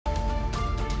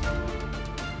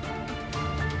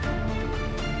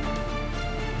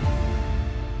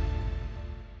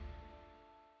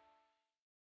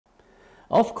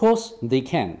Of course, they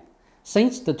can.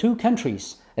 Since the two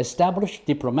countries established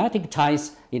diplomatic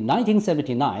ties in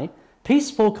 1979,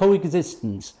 peaceful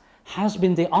coexistence has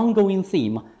been the ongoing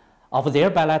theme of their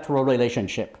bilateral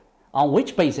relationship, on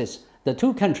which basis the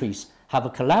two countries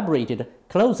have collaborated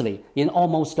closely in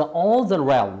almost all the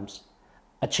realms,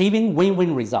 achieving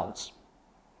win-win results.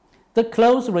 The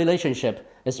close relationship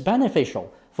is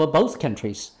beneficial for both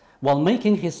countries while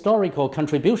making historical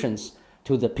contributions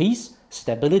to the peace,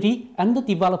 stability, and the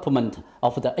development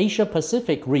of the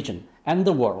Asia-Pacific region and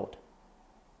the world.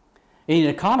 In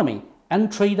economy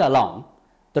and trade alone,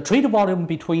 the trade volume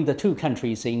between the two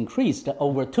countries increased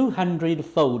over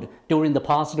 200-fold during the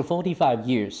past 45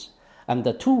 years, and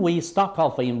the two-way stock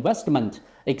of investment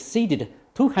exceeded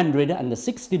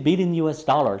 $260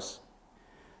 billion.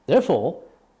 Therefore,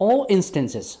 all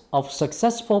instances of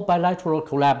successful bilateral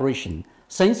collaboration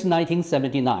since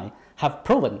 1979 have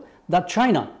proven that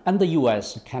China and the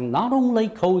US can not only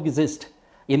coexist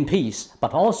in peace,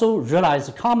 but also realize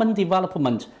common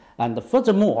development and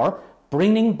furthermore,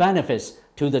 bringing benefits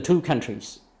to the two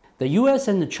countries. The US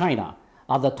and China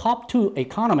are the top two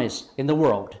economies in the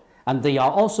world, and they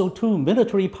are also two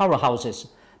military powerhouses,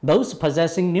 both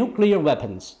possessing nuclear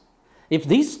weapons. If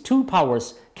these two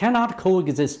powers cannot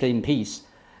coexist in peace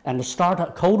and start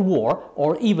a Cold War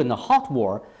or even a hot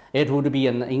war, it would be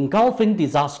an engulfing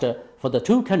disaster for the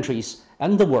two countries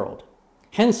and the world.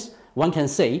 Hence, one can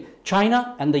say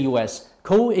China and the US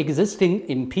coexisting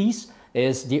in peace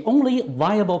is the only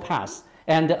viable path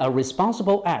and a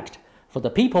responsible act for the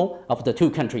people of the two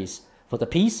countries, for the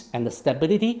peace and the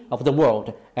stability of the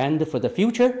world, and for the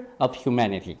future of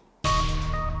humanity.